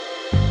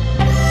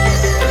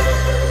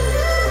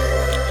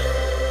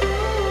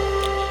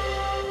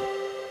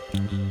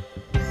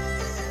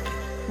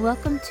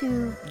Welcome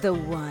to The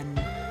One,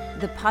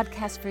 the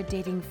podcast for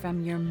dating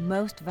from your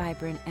most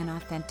vibrant and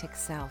authentic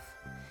self.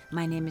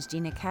 My name is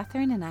Gina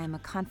Catherine, and I am a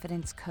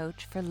confidence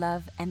coach for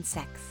love and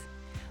sex.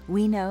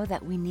 We know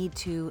that we need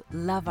to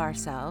love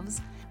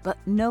ourselves, but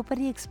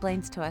nobody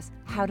explains to us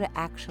how to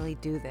actually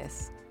do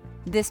this.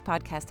 This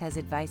podcast has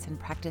advice and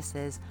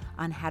practices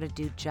on how to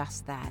do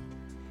just that.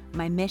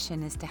 My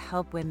mission is to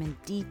help women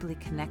deeply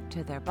connect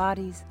to their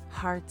bodies,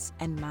 hearts,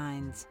 and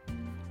minds.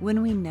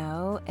 When we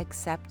know,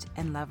 accept,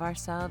 and love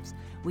ourselves,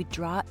 we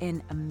draw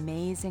in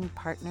amazing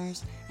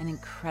partners and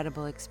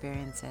incredible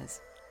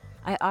experiences.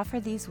 I offer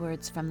these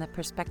words from the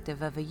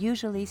perspective of a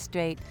usually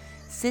straight,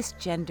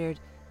 cisgendered,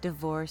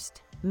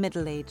 divorced,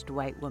 middle-aged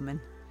white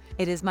woman.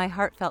 It is my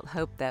heartfelt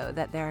hope, though,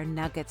 that there are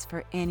nuggets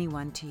for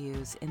anyone to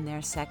use in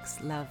their sex,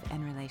 love,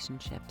 and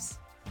relationships.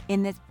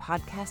 In this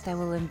podcast, I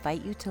will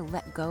invite you to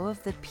let go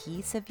of the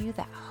piece of you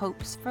that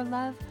hopes for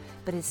love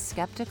but is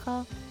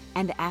skeptical,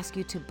 and ask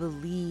you to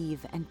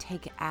believe and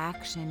take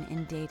action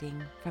in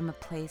dating from a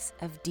place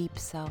of deep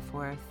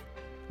self-worth.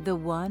 The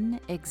one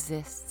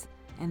exists,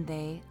 and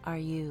they are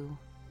you.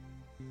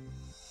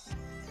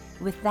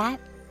 With that,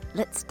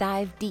 let's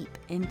dive deep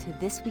into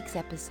this week's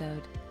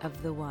episode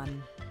of The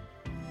One.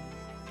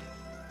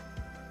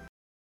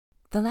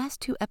 The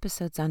last two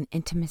episodes on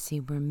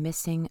intimacy were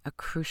missing a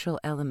crucial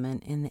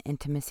element in the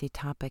intimacy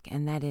topic,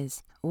 and that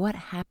is what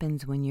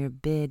happens when your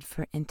bid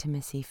for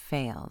intimacy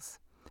fails.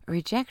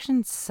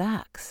 Rejection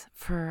sucks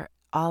for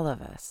all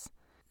of us.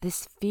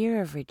 This fear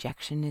of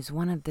rejection is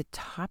one of the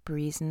top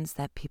reasons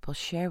that people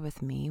share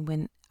with me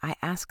when I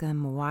ask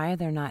them why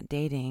they're not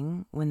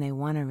dating when they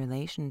want a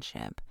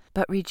relationship.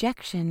 But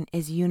rejection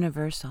is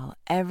universal.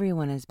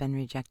 Everyone has been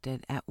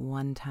rejected at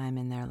one time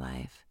in their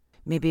life.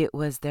 Maybe it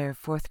was their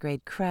fourth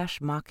grade crush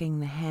mocking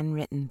the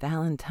handwritten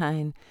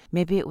Valentine.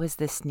 Maybe it was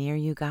the sneer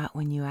you got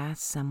when you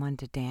asked someone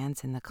to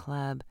dance in the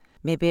club.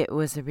 Maybe it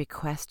was a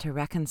request to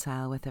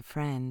reconcile with a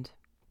friend.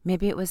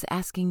 Maybe it was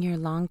asking your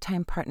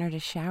longtime partner to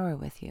shower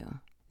with you.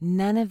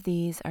 None of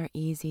these are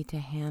easy to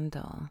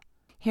handle.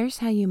 Here's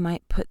how you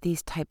might put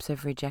these types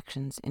of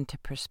rejections into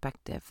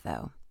perspective,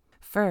 though.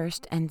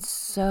 First, and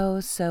so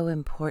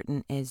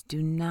important, is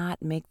do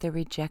not make the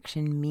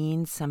rejection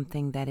mean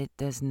something that it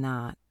does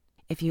not.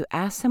 If you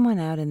ask someone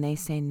out and they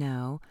say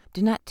no,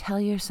 do not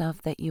tell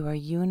yourself that you are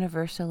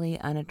universally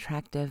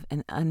unattractive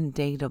and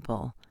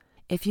undateable.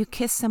 If you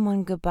kiss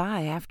someone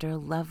goodbye after a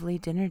lovely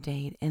dinner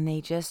date and they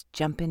just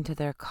jump into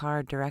their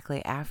car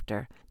directly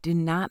after, do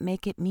not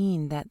make it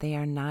mean that they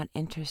are not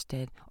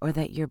interested, or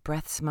that your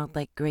breath smelled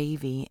like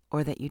gravy,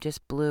 or that you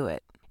just blew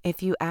it.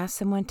 If you ask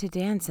someone to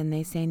dance and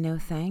they say no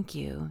thank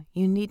you,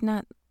 you need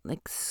not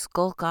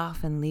skulk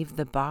off and leave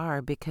the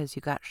bar because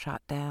you got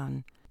shot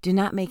down. Do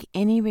not make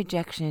any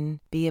rejection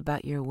be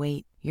about your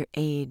weight, your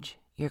age,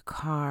 your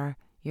car,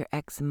 your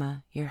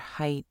eczema, your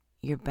height,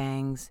 your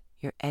bangs,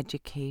 your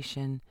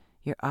education,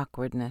 your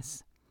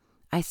awkwardness.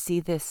 I see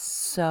this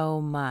so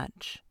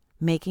much,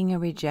 making a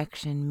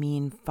rejection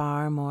mean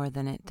far more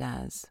than it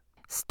does.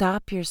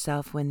 Stop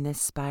yourself when this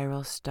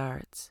spiral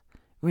starts.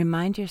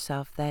 Remind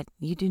yourself that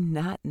you do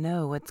not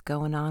know what's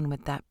going on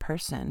with that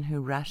person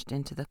who rushed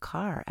into the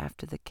car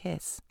after the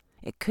kiss.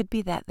 It could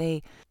be that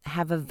they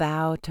have a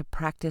vow to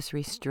practice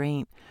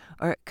restraint,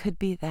 or it could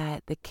be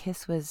that the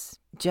kiss was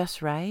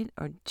just right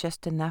or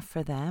just enough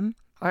for them.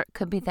 Or it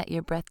could be that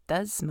your breath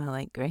does smell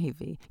like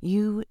gravy.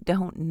 You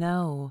don't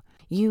know.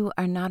 You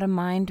are not a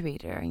mind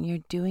reader, and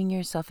you're doing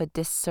yourself a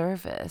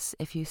disservice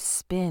if you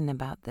spin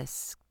about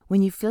this.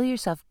 When you feel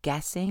yourself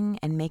guessing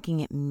and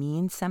making it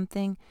mean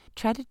something,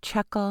 try to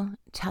chuckle,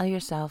 tell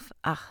yourself,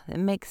 it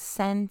makes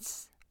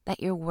sense that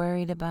you're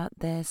worried about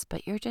this,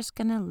 but you're just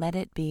going to let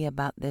it be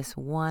about this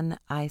one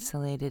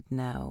isolated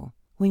no.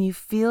 When you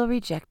feel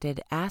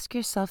rejected, ask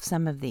yourself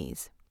some of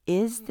these.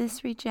 Is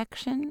this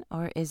rejection,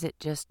 or is it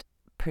just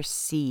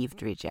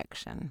perceived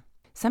rejection?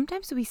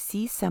 Sometimes we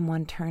see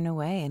someone turn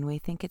away and we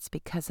think it's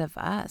because of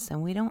us,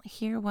 and we don't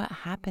hear what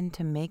happened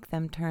to make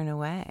them turn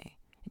away.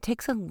 It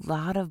takes a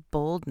lot of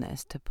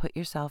boldness to put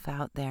yourself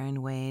out there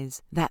in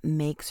ways that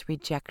makes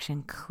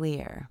rejection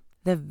clear.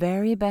 The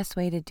very best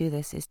way to do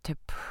this is to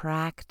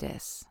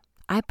practice.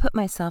 I put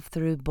myself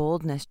through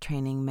boldness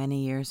training many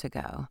years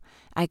ago.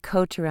 I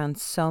coach around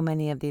so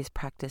many of these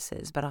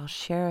practices, but I'll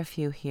share a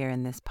few here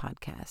in this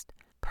podcast.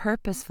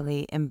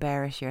 Purposefully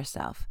embarrass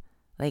yourself,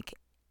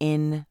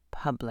 in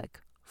public,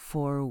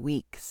 for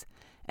weeks,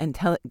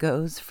 until it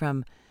goes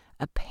from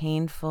a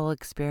painful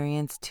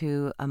experience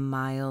to a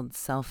mild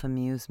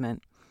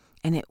self-amusement.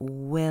 And it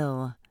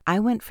will. I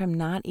went from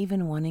not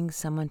even wanting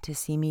someone to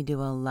see me do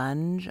a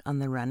lunge on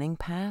the running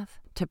path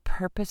to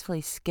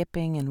purposefully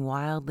skipping and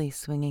wildly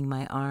swinging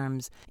my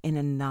arms in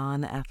a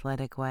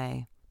non-athletic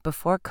way.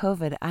 Before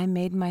COVID, I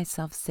made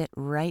myself sit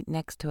right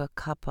next to a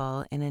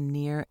couple in a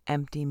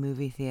near-empty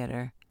movie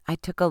theater. I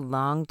took a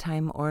long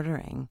time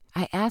ordering.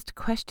 I asked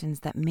questions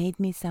that made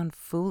me sound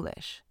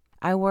foolish.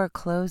 I wore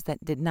clothes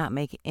that did not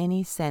make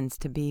any sense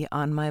to be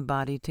on my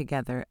body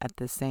together at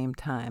the same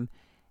time,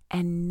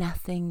 and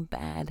nothing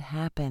bad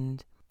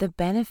happened. The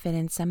benefit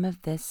in some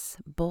of this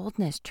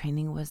boldness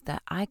training was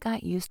that I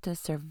got used to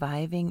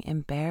surviving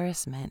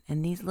embarrassment,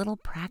 and these little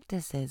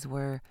practices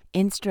were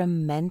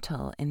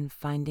instrumental in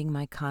finding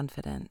my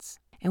confidence.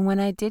 And when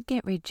I did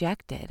get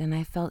rejected and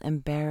I felt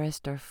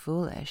embarrassed or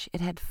foolish,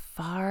 it had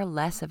far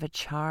less of a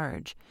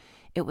charge.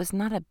 It was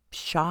not a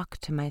shock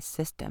to my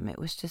system. It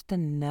was just a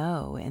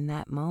no in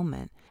that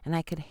moment, and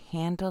I could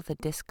handle the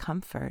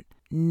discomfort.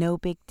 No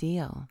big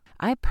deal.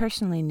 I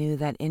personally knew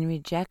that in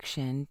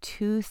rejection,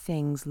 two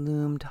things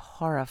loomed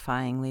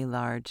horrifyingly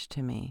large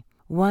to me.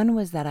 One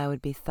was that I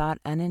would be thought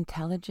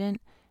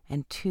unintelligent,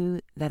 and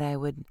two, that I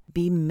would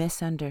be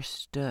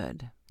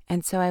misunderstood.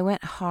 And so I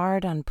went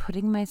hard on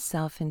putting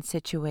myself in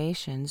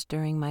situations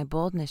during my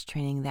boldness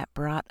training that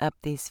brought up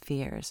these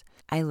fears.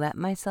 I let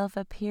myself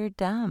appear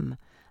dumb.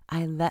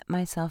 I let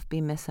myself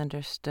be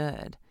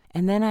misunderstood.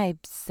 And then I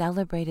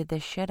celebrated the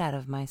shit out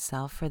of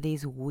myself for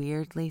these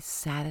weirdly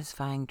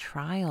satisfying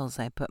trials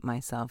I put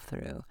myself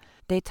through.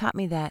 They taught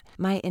me that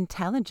my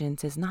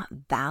intelligence is not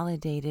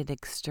validated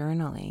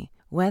externally.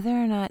 Whether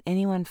or not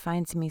anyone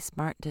finds me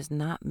smart does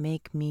not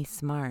make me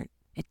smart.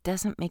 It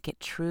doesn't make it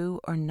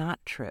true or not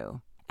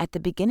true. At the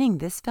beginning,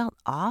 this felt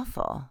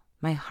awful.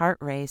 My heart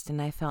raced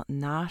and I felt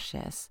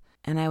nauseous,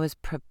 and I was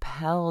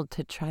propelled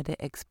to try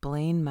to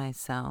explain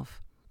myself.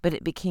 But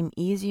it became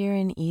easier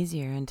and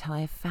easier until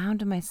I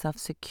found myself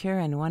secure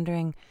and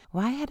wondering,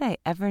 why had I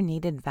ever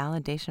needed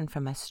validation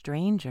from a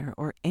stranger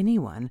or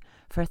anyone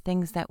for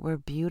things that were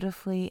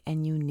beautifully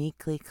and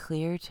uniquely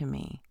clear to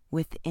me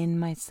within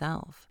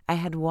myself? I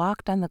had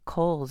walked on the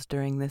coals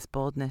during this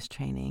boldness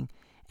training,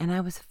 and I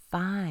was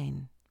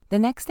fine. The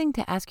next thing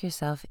to ask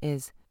yourself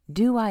is,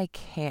 do I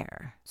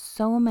care?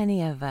 So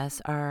many of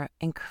us are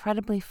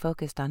incredibly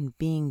focused on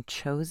being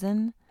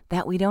chosen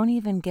that we don't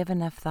even give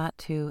enough thought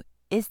to,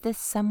 is this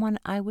someone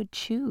I would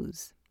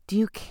choose? Do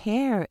you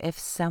care if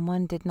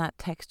someone did not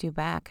text you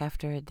back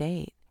after a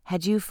date?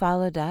 Had you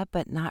followed up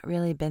but not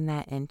really been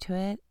that into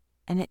it,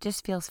 and it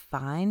just feels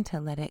fine to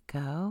let it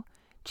go?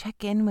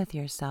 Check in with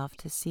yourself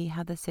to see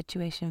how the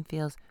situation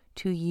feels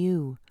to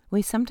you.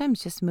 We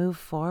sometimes just move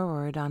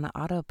forward on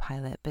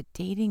autopilot, but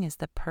dating is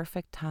the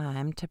perfect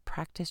time to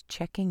practice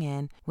checking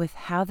in with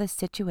how the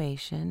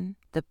situation,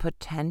 the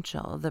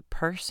potential, the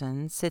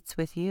person sits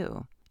with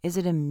you. Is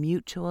it a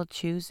mutual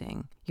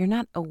choosing? You're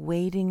not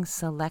awaiting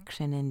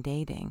selection in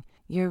dating.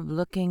 You're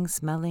looking,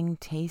 smelling,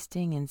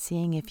 tasting, and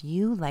seeing if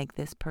you like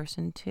this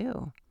person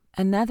too.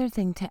 Another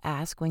thing to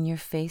ask when you're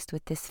faced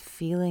with this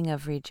feeling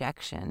of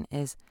rejection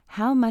is,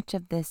 how much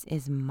of this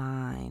is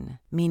mine?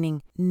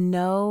 Meaning,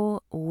 know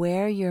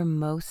where you're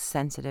most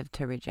sensitive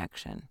to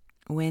rejection.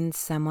 When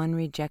someone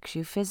rejects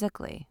you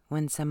physically,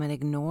 when someone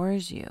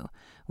ignores you,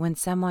 when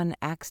someone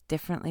acts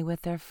differently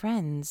with their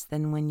friends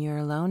than when you're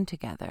alone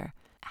together.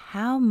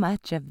 How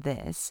much of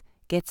this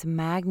gets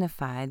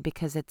magnified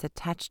because it's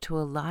attached to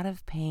a lot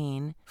of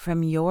pain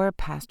from your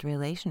past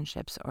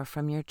relationships or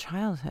from your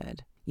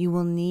childhood? You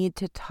will need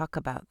to talk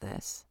about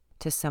this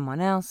to someone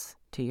else,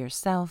 to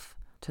yourself,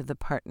 to the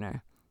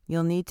partner.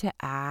 You'll need to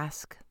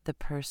ask the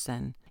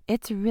person.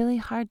 It's really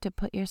hard to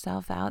put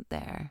yourself out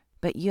there,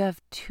 but you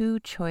have two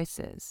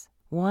choices.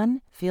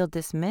 One, feel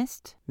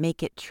dismissed,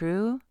 make it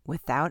true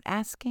without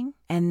asking,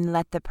 and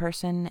let the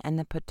person and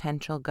the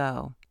potential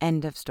go.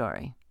 End of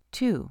story.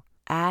 2,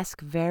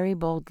 ask very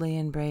boldly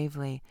and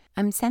bravely,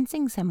 I'm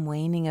sensing some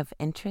waning of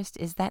interest.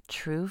 Is that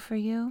true for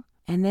you?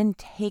 And then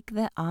take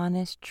the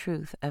honest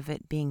truth of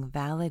it being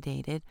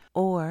validated,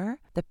 or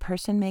the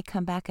person may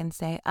come back and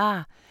say,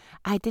 I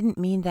didn't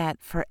mean that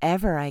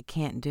forever I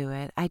can't do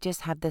it. I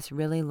just have this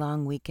really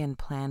long weekend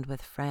planned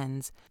with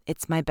friends.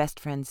 It's my best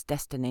friend's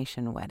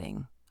destination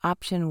wedding.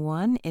 Option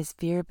 1 is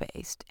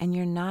fear-based, and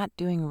you're not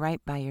doing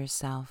right by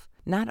yourself.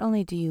 Not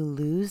only do you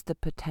lose the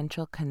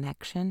potential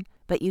connection,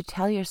 but you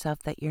tell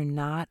yourself that you're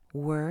not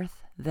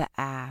worth the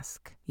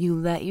ask. You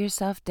let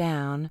yourself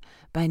down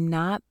by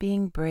not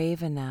being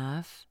brave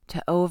enough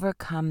to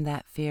overcome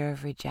that fear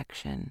of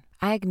rejection.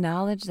 I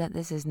acknowledge that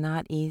this is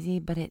not easy,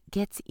 but it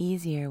gets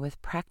easier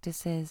with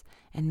practices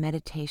and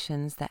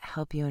meditations that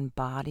help you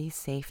embody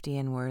safety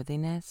and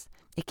worthiness.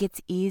 It gets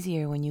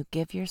easier when you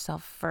give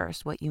yourself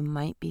first what you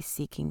might be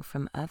seeking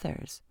from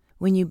others.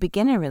 When you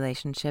begin a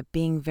relationship,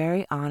 being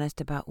very honest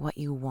about what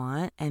you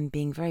want and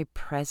being very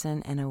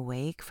present and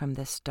awake from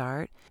the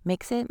start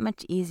makes it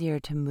much easier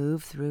to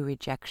move through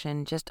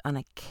rejection just on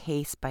a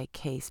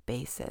case-by-case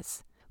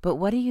basis. But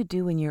what do you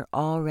do when you're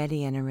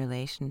already in a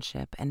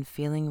relationship and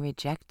feeling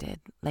rejected,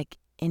 like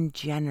in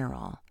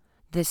general?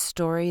 The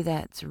story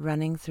that's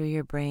running through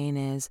your brain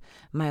is,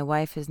 my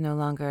wife is no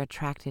longer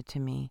attracted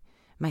to me.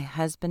 My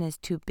husband is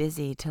too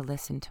busy to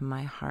listen to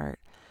my heart.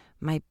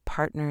 My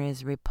partner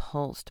is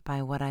repulsed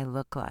by what I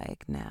look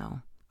like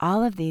now.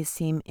 All of these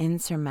seem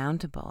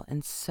insurmountable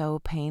and so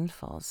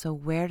painful. So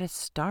where to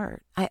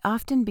start? I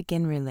often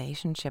begin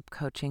relationship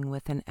coaching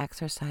with an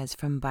exercise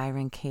from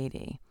Byron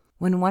Katie.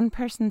 When one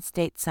person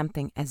states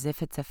something as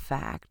if it's a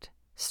fact,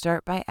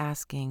 start by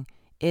asking,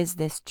 is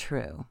this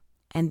true?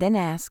 And then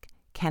ask,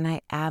 can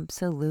I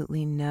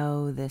absolutely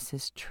know this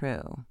is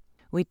true?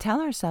 We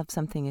tell ourselves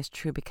something is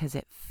true because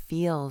it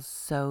feels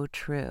so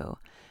true,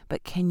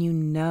 but can you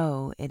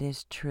know it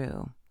is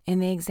true? In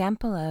the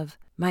example of,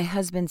 my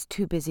husband's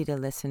too busy to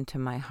listen to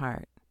my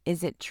heart,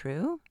 is it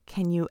true?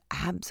 Can you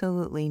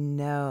absolutely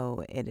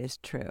know it is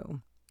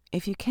true?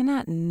 If you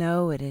cannot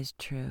know it is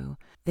true,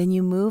 then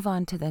you move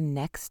on to the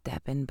next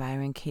step in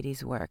Byron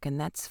Katie's work, and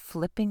that's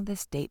flipping the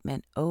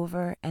statement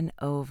over and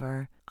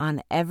over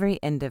on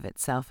every end of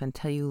itself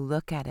until you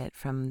look at it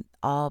from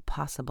all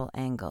possible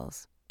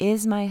angles.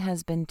 Is my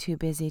husband too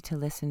busy to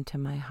listen to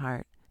my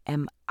heart?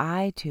 Am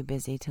I too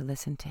busy to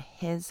listen to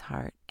his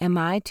heart? Am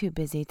I too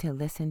busy to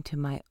listen to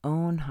my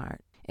own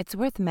heart? It's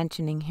worth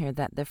mentioning here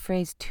that the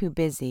phrase too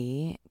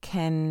busy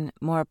can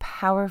more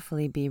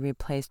powerfully be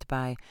replaced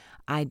by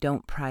I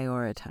don't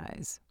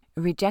prioritize.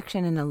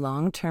 Rejection in a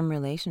long-term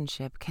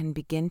relationship can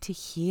begin to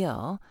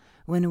heal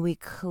when we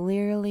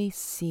clearly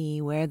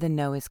see where the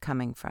no is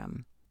coming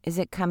from. Is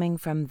it coming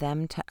from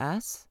them to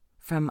us,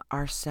 from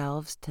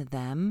ourselves to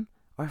them,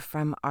 or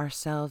from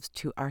ourselves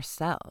to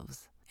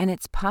ourselves? And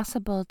it's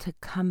possible to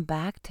come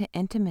back to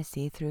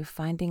intimacy through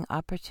finding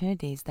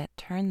opportunities that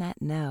turn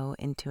that no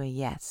into a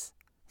yes.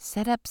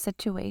 Set up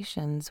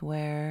situations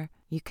where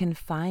you can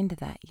find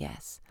that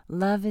yes.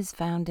 Love is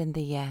found in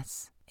the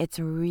yes. It's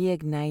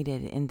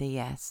reignited in the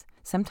yes.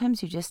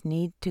 Sometimes you just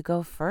need to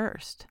go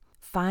first.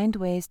 Find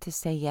ways to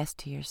say yes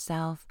to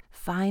yourself.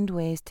 Find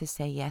ways to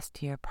say yes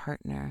to your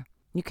partner.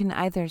 You can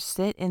either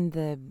sit in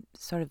the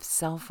sort of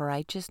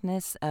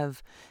self-righteousness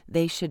of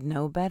they should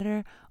know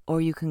better, or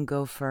you can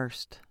go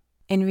first.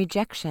 In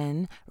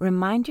rejection,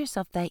 remind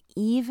yourself that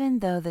even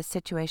though the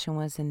situation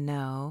was a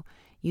no,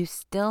 you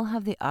still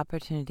have the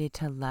opportunity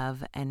to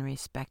love and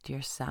respect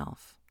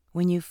yourself.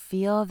 When you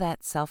feel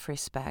that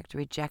self-respect,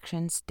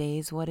 rejection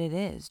stays what it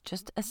is,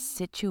 just a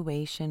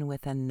situation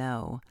with a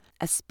no.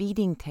 A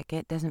speeding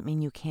ticket doesn't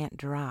mean you can't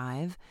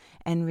drive,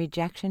 and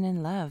rejection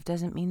in love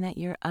doesn't mean that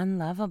you're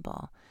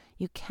unlovable.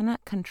 You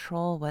cannot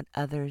control what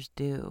others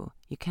do.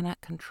 You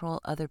cannot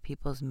control other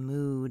people's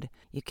mood.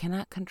 You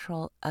cannot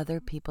control other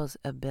people's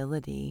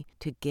ability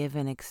to give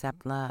and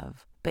accept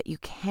love. But you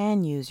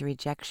can use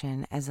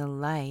rejection as a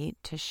light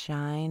to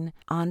shine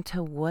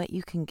onto what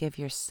you can give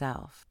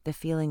yourself. The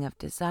feeling of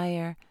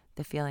desire,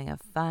 the feeling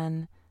of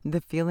fun,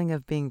 the feeling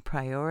of being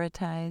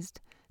prioritized,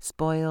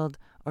 spoiled,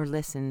 or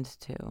listened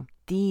to.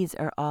 These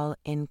are all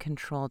in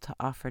control to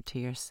offer to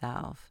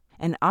yourself.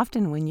 And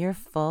often when you're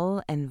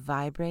full and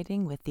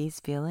vibrating with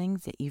these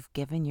feelings that you've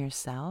given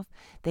yourself,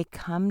 they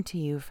come to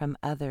you from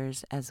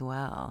others as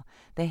well.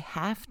 They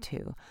have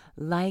to.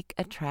 Like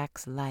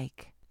attracts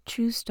like.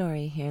 True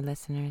story here,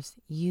 listeners.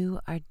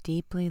 You are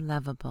deeply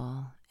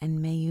lovable,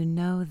 and may you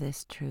know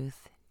this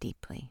truth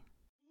deeply.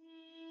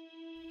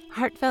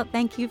 Heartfelt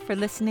thank you for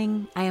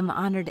listening. I am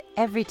honored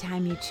every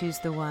time you choose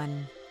the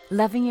one.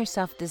 Loving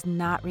yourself does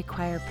not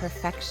require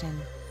perfection.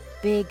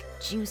 Big,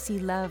 juicy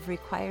love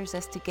requires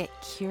us to get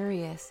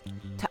curious,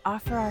 to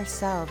offer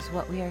ourselves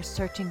what we are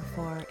searching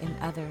for in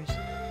others,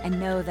 and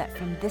know that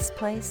from this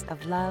place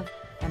of love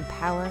and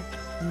power,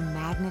 you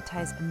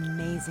magnetize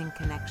amazing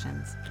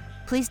connections.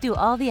 Please do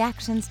all the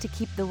actions to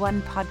keep the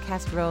One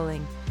podcast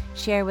rolling.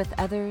 Share with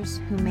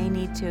others who may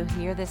need to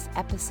hear this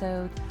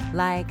episode.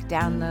 Like,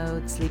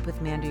 download, sleep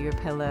with me under your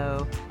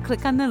pillow.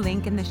 Click on the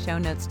link in the show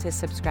notes to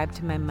subscribe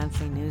to my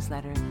monthly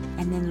newsletter.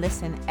 And then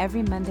listen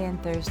every Monday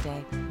and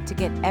Thursday to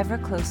get ever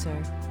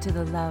closer to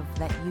the love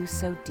that you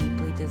so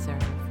deeply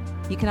deserve.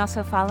 You can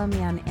also follow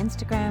me on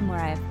Instagram, where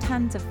I have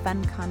tons of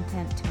fun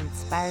content to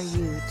inspire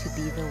you to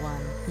be the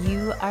one.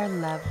 You are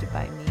loved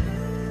by me.